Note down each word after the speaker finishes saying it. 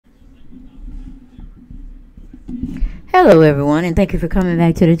Hello everyone, and thank you for coming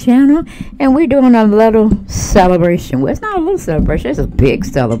back to the channel. And we're doing a little celebration. Well, it's not a little celebration, it's a big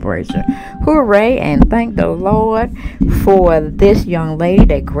celebration. Hooray, and thank the Lord for this young lady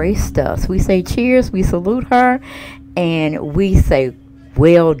that graced us. We say cheers, we salute her, and we say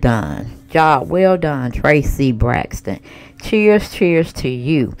well done. Job well done, Traci Braxton. Cheers, cheers to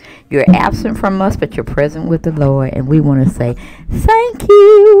you. You're absent from us, but you're present with the Lord. And we want to say thank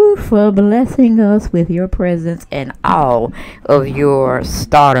you for blessing us with your presence and all of your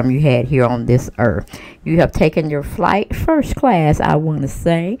stardom you had here on this earth. You have taken your flight first class, I want to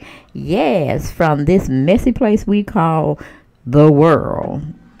say. Yes, from this messy place we call the world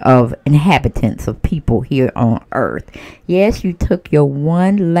of inhabitants of people here on earth. Yes, you took your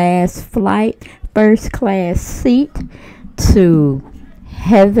one last flight, first class seat to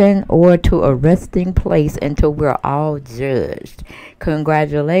heaven or to a resting place until we're all judged.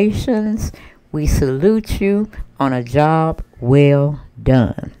 Congratulations. We salute you on a job well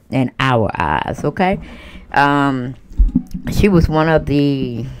done in our eyes. Okay. She was one of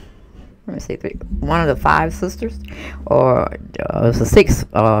the one of the 5 sisters, or it was a 6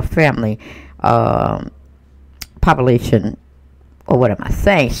 family population, or what am I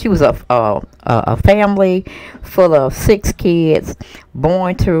saying? She was a family full of 6 kids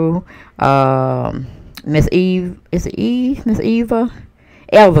born to Miss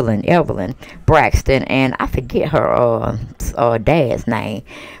Evelyn Braxton, and I forget her dad's name,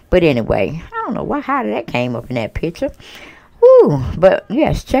 but anyway, I don't know how did that came up in that picture. Woo, but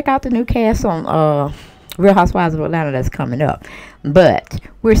yes, check out the new cast on Real Housewives of Atlanta that's coming up. But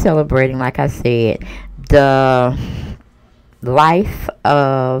we're celebrating, like I said, the life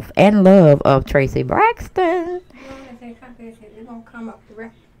of and love of Traci Braxton.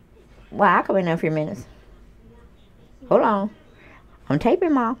 Well, I'll come in a few minutes. Hold on. I'm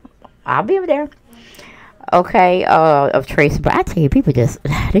taping, Mom. I'll be over there. Okay, of Traci, but I tell you, people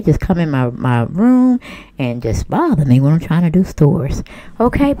they just come in my room and just bother me when I'm trying to do stores.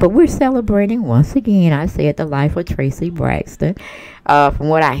 Okay, but we're celebrating once again. I said the life of Traci Braxton. From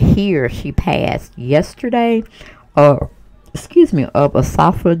what I hear, she passed yesterday, of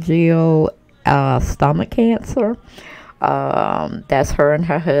esophageal stomach cancer. That's her and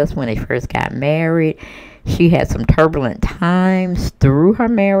her husband when they first got married. She had some turbulent times through her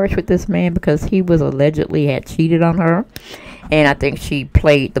marriage with this man because he was allegedly had cheated on her. And I think she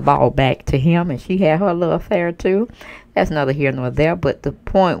played the ball back to him, and she had her little affair too. That's neither here nor there. But the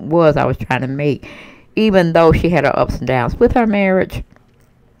point was I was trying to make, even though she had her ups and downs with her marriage,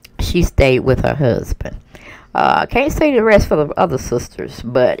 she stayed with her husband. Can't say the rest for the other sisters,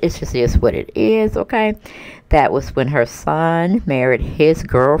 but it just is what it is, okay? That was when her son married his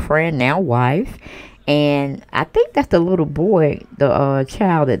girlfriend, now wife. And I think that's the little boy, the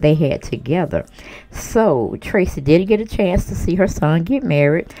child that they had together. So Traci did get a chance to see her son get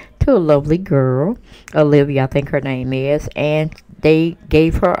married to a lovely girl, Olivia, I think her name is. And they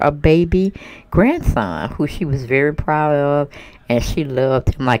gave her a baby grandson who she was very proud of. And she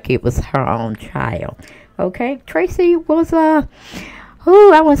loved him like it was her own child. Okay, Traci was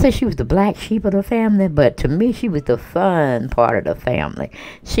I wouldn't say she was the black sheep of the family, but to me, she was the fun part of the family.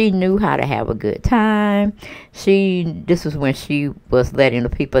 She knew how to have a good time. This was when she was letting the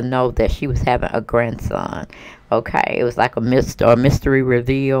people know that she was having a grandson. Okay, it was like a mystery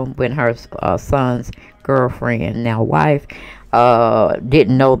reveal when her son's girlfriend, now wife,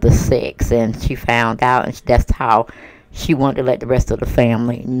 didn't know the sex, and she found out, and that's how she wanted to let the rest of the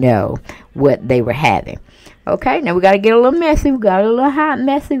family know what they were having. Okay, now we got to get a little messy. We got a little hot,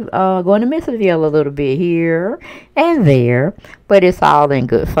 messy, going to Mississville a little bit here and there. But it's all in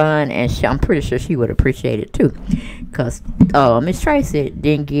good fun, and I'm pretty sure she would appreciate it too. Because Miss Traci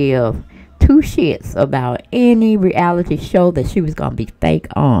didn't give 2 shits about any reality show that she was going to be fake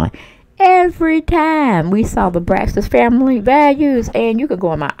on. Every time we saw the Braxton family values, and you could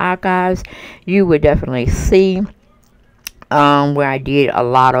go in my archives, you would definitely see where I did a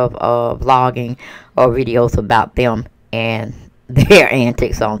lot of vlogging or videos about them and their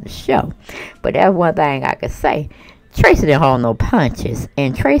antics on the show. But that's one thing I could say. Traci didn't hold no punches,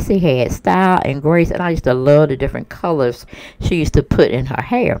 and Traci had style and grace, and I used to love the different colors she used to put in her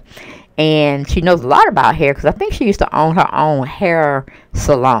hair. And she knows a lot about hair because I think she used to own her own hair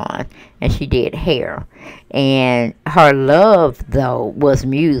salon, and she did hair. And her love, though, was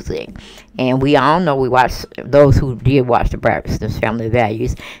music. And we all know, those who did watch the Braxton Family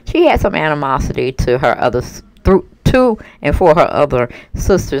Values, she had some animosity to her others, to and for her other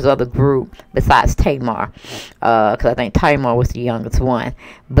sisters of the group besides Tamar, because I think Tamar was the youngest one.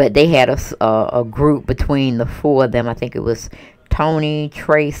 But they had a group between the 4 of them. I think it was Tony,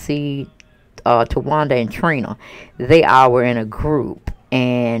 Traci, Tawanda and Trina. They all were in a group,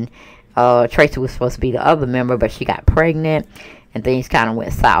 and Traci was supposed to be the other member, but she got pregnant, and things kind of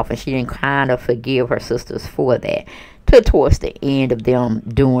went south, and she didn't kind of forgive her sisters for that. Towards the end of them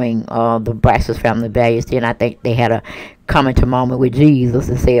doing the Braxton family values, then I think they had a coming to moment with Jesus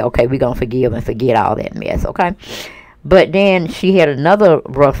and say, okay, we're going to forgive and forget all that mess, okay? But then she had another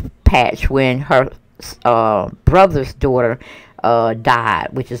rough patch when her brother's daughter died,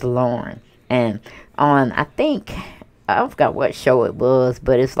 which is Lauren. And on, I think, I forgot what show it was,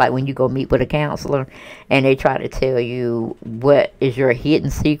 but it's like when you go meet with a counselor and they try to tell you what is your hidden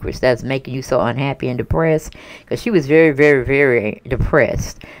secrets that's making you so unhappy and depressed. Because she was very, very, very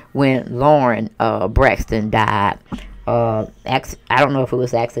depressed when Lauren Braxton died. I don't know if it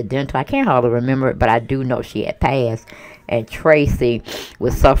was accidental. I can't hardly remember it, but I do know she had passed. And Traci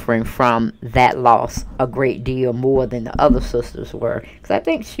was suffering from that loss a great deal more than the other sisters were. Because I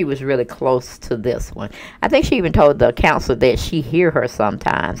think she was really close to this one. I think she even told the counselor that she hear her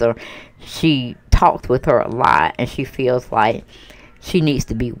sometimes, or she talked with her a lot, and she feels like she needs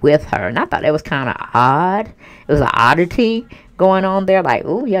to be with her. And I thought that was kind of odd. It was an oddity going on there. Like,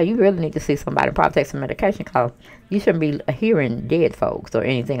 oh, yeah, you really need to see somebody, probably take some medication, because you shouldn't be hearing dead folks or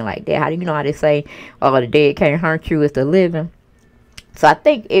anything like that. How do you know how they say, oh, the dead can't hurt you, it's the living? So I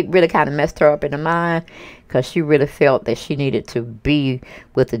think it really kind of messed her up in the mind, because she really felt that she needed to be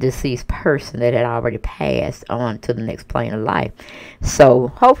with the deceased person that had already passed on to the next plane of life. So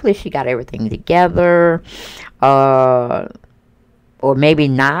hopefully she got everything together. Or maybe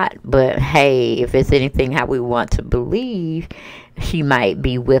not, but hey, if it's anything how we want to believe, she might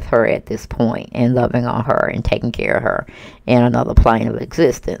be with her at this point and loving on her and taking care of her in another plane of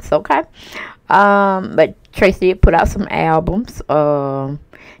existence, okay? But Traci did put out some albums.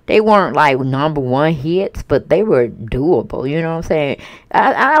 They weren't like #1 hits, but they were doable, you know what I'm saying?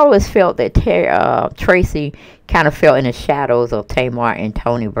 I always felt that Traci kind of felt in the shadows of Tamar and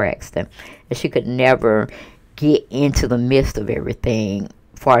Toni Braxton, and she could never get into the midst of everything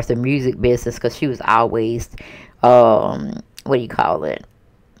as far as the music business, because she was always what do you call it,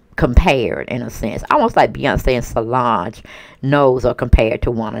 compared in a sense, almost like Beyonce and Solange knows are compared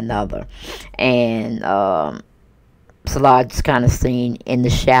to one another. And Solange is kind of seen in the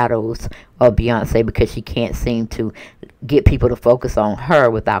shadows of Beyonce because she can't seem to get people to focus on her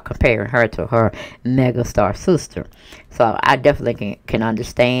without comparing her to her megastar sister. So I definitely can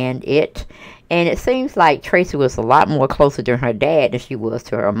understand it. And it seems like Traci was a lot more closer to her dad than she was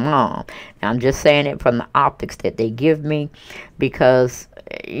to her mom. Now, I'm just saying it from the optics that they give me, because,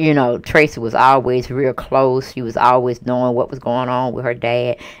 you know, Traci was always real close. She was always knowing what was going on with her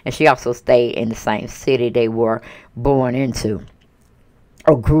dad. And she also stayed in the same city they were born into,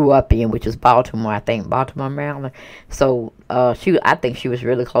 or grew up in, which is Baltimore, I think, Baltimore, Maryland. So I think she was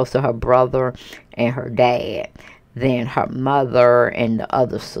really close to her brother and her dad than her mother and the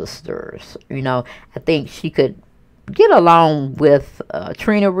other sisters. You know, I think she could get along with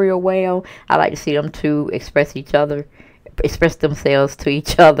Trina real well. I like to see them two express themselves to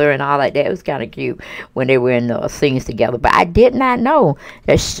each other and all like that. It was kind of cute when they were in the scenes together. But I did not know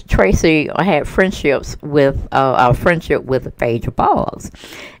that Traci had friendships with a friendship with Phaedra Boggs.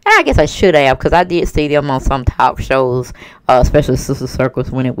 And I guess I should have, because I did see them on some talk shows, especially Sister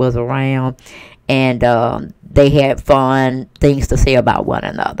Circles when it was around. And they had fun things to say about one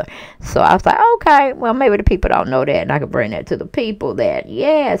another. So I was like, okay, well, maybe the people don't know that, and I could bring that to the people that,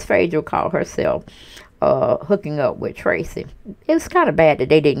 yes, Phaedra called herself hooking up with Traci. It's kind of bad that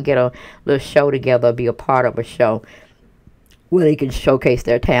they didn't get a little show together, be a part of a show where they can showcase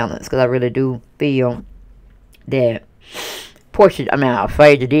their talents, because I really do feel that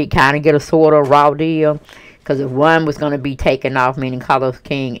Phaedra did kind of get a sort of raw deal, because if one was going to be taken off, meaning Carlos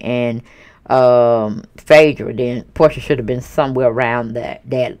King and Phaedra, then Porsha should have been somewhere around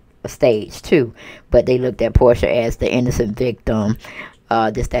that stage too. But they looked at Porsha as the innocent victim,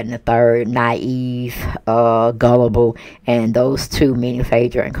 this, that, and the third, naive, gullible, and those two, meaning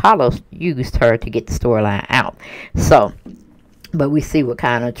Phaedra and Carlos, used her to get the storyline out. So, but we see what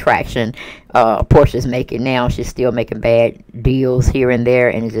kind of traction Porsha's making now. She's still making bad deals here and there,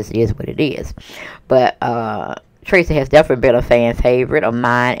 and it just is what it is. But Traci has definitely been a fan favorite of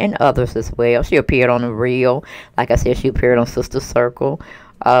mine and others as well. She appeared on The Real. Like I said, she appeared on Sister Circle.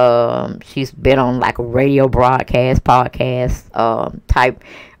 She's been on like a radio broadcast, podcast, type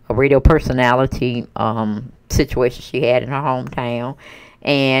of radio personality situation she had in her hometown.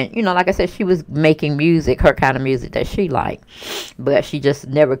 And, you know, like I said, she was making music, her kind of music that she liked. But she just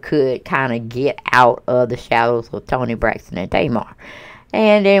never could kind of get out of the shadows of Toni Braxton and Tamar.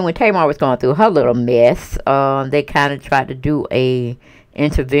 And then when Tamar was going through her little mess, they kind of tried to do a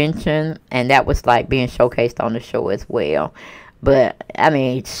intervention, and that was like being showcased on the show as well. But I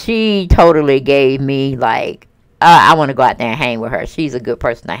mean, she totally gave me like, I want to go out there and hang with her. She's a good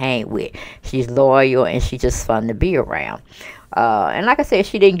person to hang with. She's loyal, and she's just fun to be around. And like I said,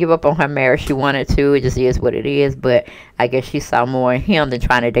 she didn't give up on her marriage. She wanted to. It just is what it is. But I guess she saw more in him than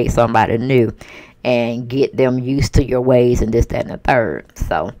trying to date somebody new and get them used to your ways and this, that, and the third.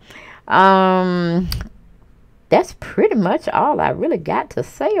 So, that's pretty much all I really got to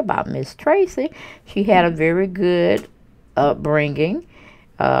say about Miss Traci. She had a very good upbringing.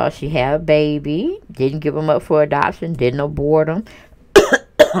 She had a baby. Didn't give him up for adoption. Didn't abort him.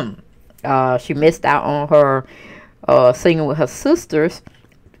 She missed out on her singing with her sisters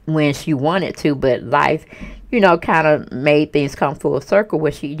when she wanted to, but life, kind of made things come full circle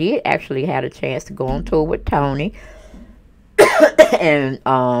where she did actually had a chance to go on tour with Tony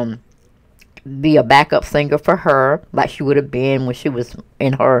and be a backup singer for her, like she would have been when she was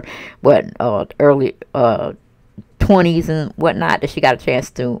in her early 20s and whatnot. That she got a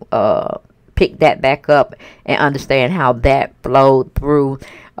chance to pick that back up and understand how that flowed through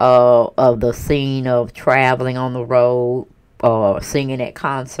of the scene of traveling on the road, singing at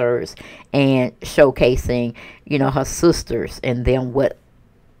concerts, and showcasing, her sisters and them with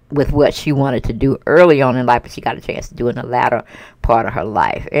what she wanted to do early on in life, but she got a chance to do in the latter part of her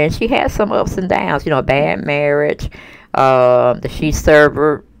life. And she had some ups and downs, bad marriage, that she served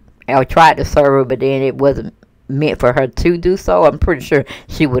her, or tried to serve her, but then it wasn't meant for her to do so. I'm pretty sure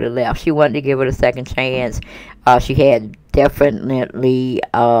she would have left. She wanted to give it a second chance. She had definitely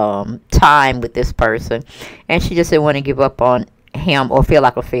time with this person, and she just didn't want to give up on him or feel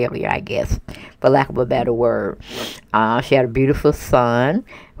like a failure, I guess, for lack of a better word. She had a beautiful son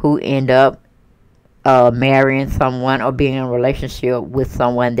who ended up marrying someone or being in a relationship with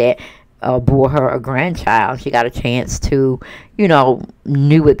someone that bore her a grandchild. She got a chance to,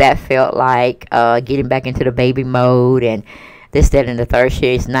 knew what that felt like, getting back into the baby mode and this, that, and the third.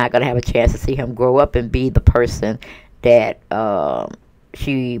 She's not going to have a chance to see him grow up and be the person that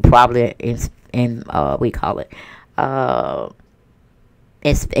she probably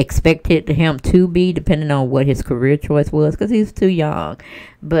expected him to be, depending on what his career choice was, because he's too young.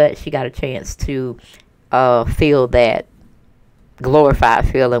 But she got a chance to feel that glorified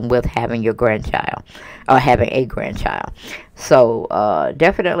feeling with having your grandchild, or having a grandchild. So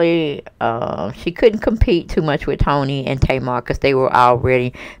definitely she couldn't compete too much with Tony and Tamar, because they were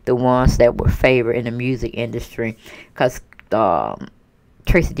already the ones that were favored in the music industry, because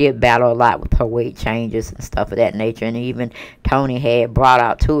Traci did battle a lot with her weight changes and stuff of that nature. And even Tony had brought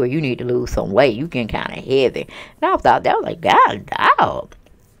out to her, you need to lose some weight, you getting kind of heavy. And I thought that was like, God, dog.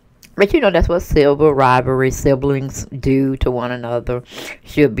 But that's what civil rivalry siblings do to one another.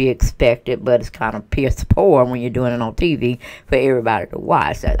 Should be expected, but it's kind of piss poor when you're doing it on TV for everybody to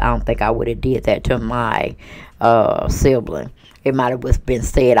watch. I don't think I would have did that to my sibling. It might have been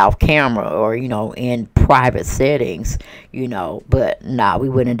said off camera or, in private settings, But, nah, we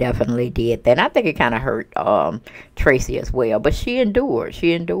wouldn't have definitely did that. And I think it kind of hurt Traci as well. But she endured.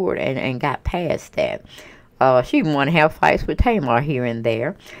 She endured and got past that. She even wanted to have fights with Tamar here and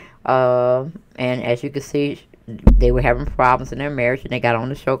there. And as you can see, they were having problems in their marriage, and they got on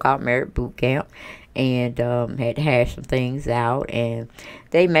the show called Marriage Boot Camp, and had to hash some things out, and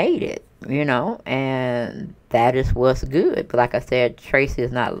they made it, and that is what's good. But like I said, Traci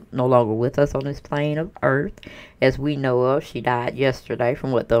is no longer with us on this plane of earth, as we know of. She died yesterday,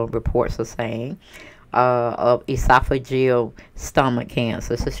 from what the reports are saying, of esophageal stomach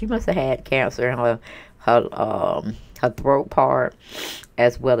cancer. So she must have had cancer in her throat part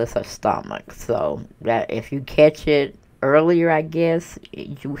as well as her stomach. So that if you catch it earlier, I guess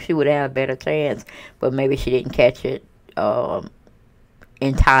she would have a better chance. But maybe she didn't catch it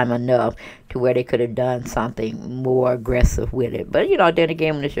in time enough to where they could have done something more aggressive with it. But then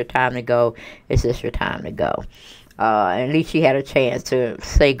again, when it's your time to go, it's just your time to go. And at least she had a chance to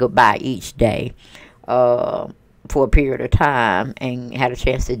say goodbye each day for a period of time, and had a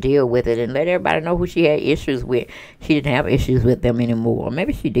chance to deal with it and let everybody know who she had issues with. She didn't have issues with them anymore.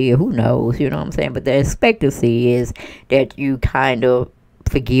 Maybe she did, who knows, what I'm saying? But the expectancy is that you kind of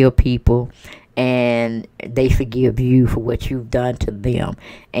forgive people, and they forgive you for what you've done to them,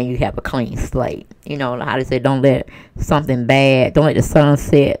 and you have a clean slate. How they say, don't let the sun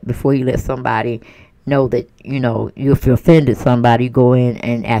set before you let somebody know that, if you offended somebody, you go in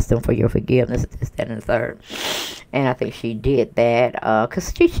and ask them for your forgiveness, this, that, and the third. And I think she did that,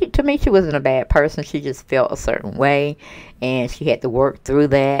 because to me, she wasn't a bad person. She just felt a certain way, and she had to work through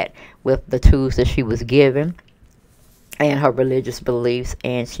that with the tools that she was given and her religious beliefs,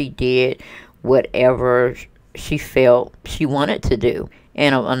 and she did whatever she felt she wanted to do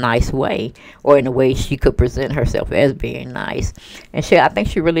in a nice way, or in a way she could present herself as being nice. And I think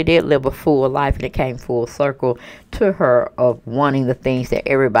she really did live a full life, and it came full circle to her of wanting the things that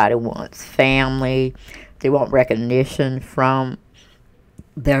everybody wants. Family. They want recognition from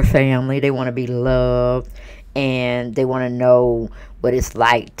their family. They want to be loved, and they want to know what it's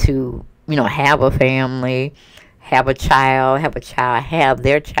like to, have a family, have a child, have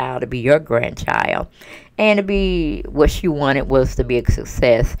their child to be your grandchild. And to be, what she wanted was to be a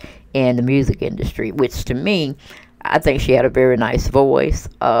success in the music industry, which to me, I think she had a very nice voice.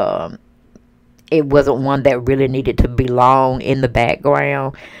 It wasn't one that really needed to belong in the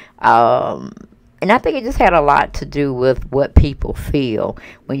background. And I think it just had a lot to do with what people feel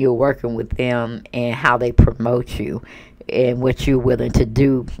when you're working with them, and how they promote you, and what you're willing to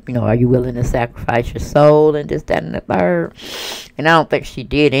do. Are you willing to sacrifice your soul and this, that, and the third? And I don't think she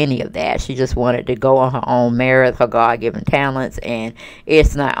did any of that. She just wanted to go on her own merit, her God-given talents, and it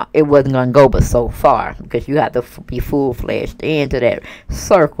wasn't going to go but so far, because you have to be full-fledged into that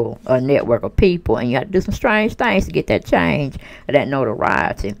circle or network of people, and you have to do some strange things to get that change or that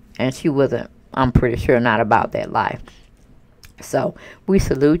notoriety. And she wasn't, I'm pretty sure, not about that life. So we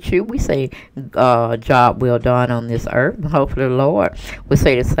salute you. We say job well done on this earth. Hopefully the Lord will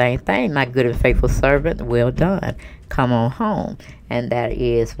say the same thing. My good and faithful servant, well done. Come on home. And that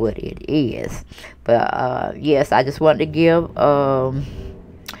is what it is. But yes, I just wanted to give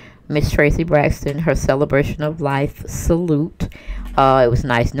Miss Traci Braxton her celebration of life salute. It was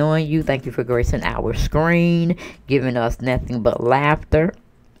nice knowing you. Thank you for gracing our screen, giving us nothing but laughter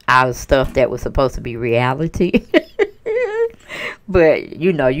out of stuff that was supposed to be reality. But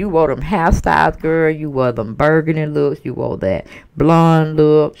you wore them hairstyles, girl. You wore them burgundy looks. You wore that blonde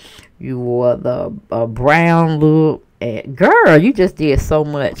look. You wore the brown look. And girl, you just did so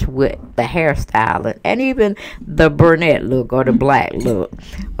much with the hairstyling, and even the brunette look or the black look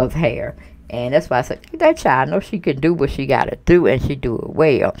of hair. And that's why I said, that child, I know she could do what she got to do, and she do it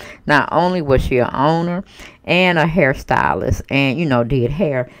well. Not only was she an owner and a hairstylist and, did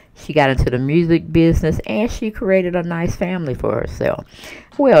hair, she got into the music business, and she created a nice family for herself.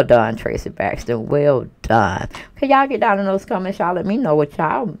 Well done, Traci Braxton. Well done. Okay, y'all get down in those comments. Y'all let me know what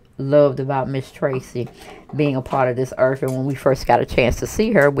y'all loved about Miss Traci being a part of this earth, and when we first got a chance to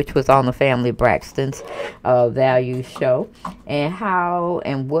see her, which was on the Family Braxton's Value show, and how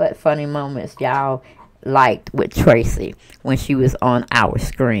and what funny moments y'all liked with Traci when she was on our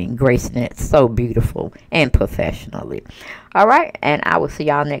screen, gracing it so beautiful and professionally. All right, and I will see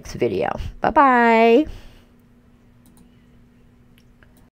y'all next video. Bye bye.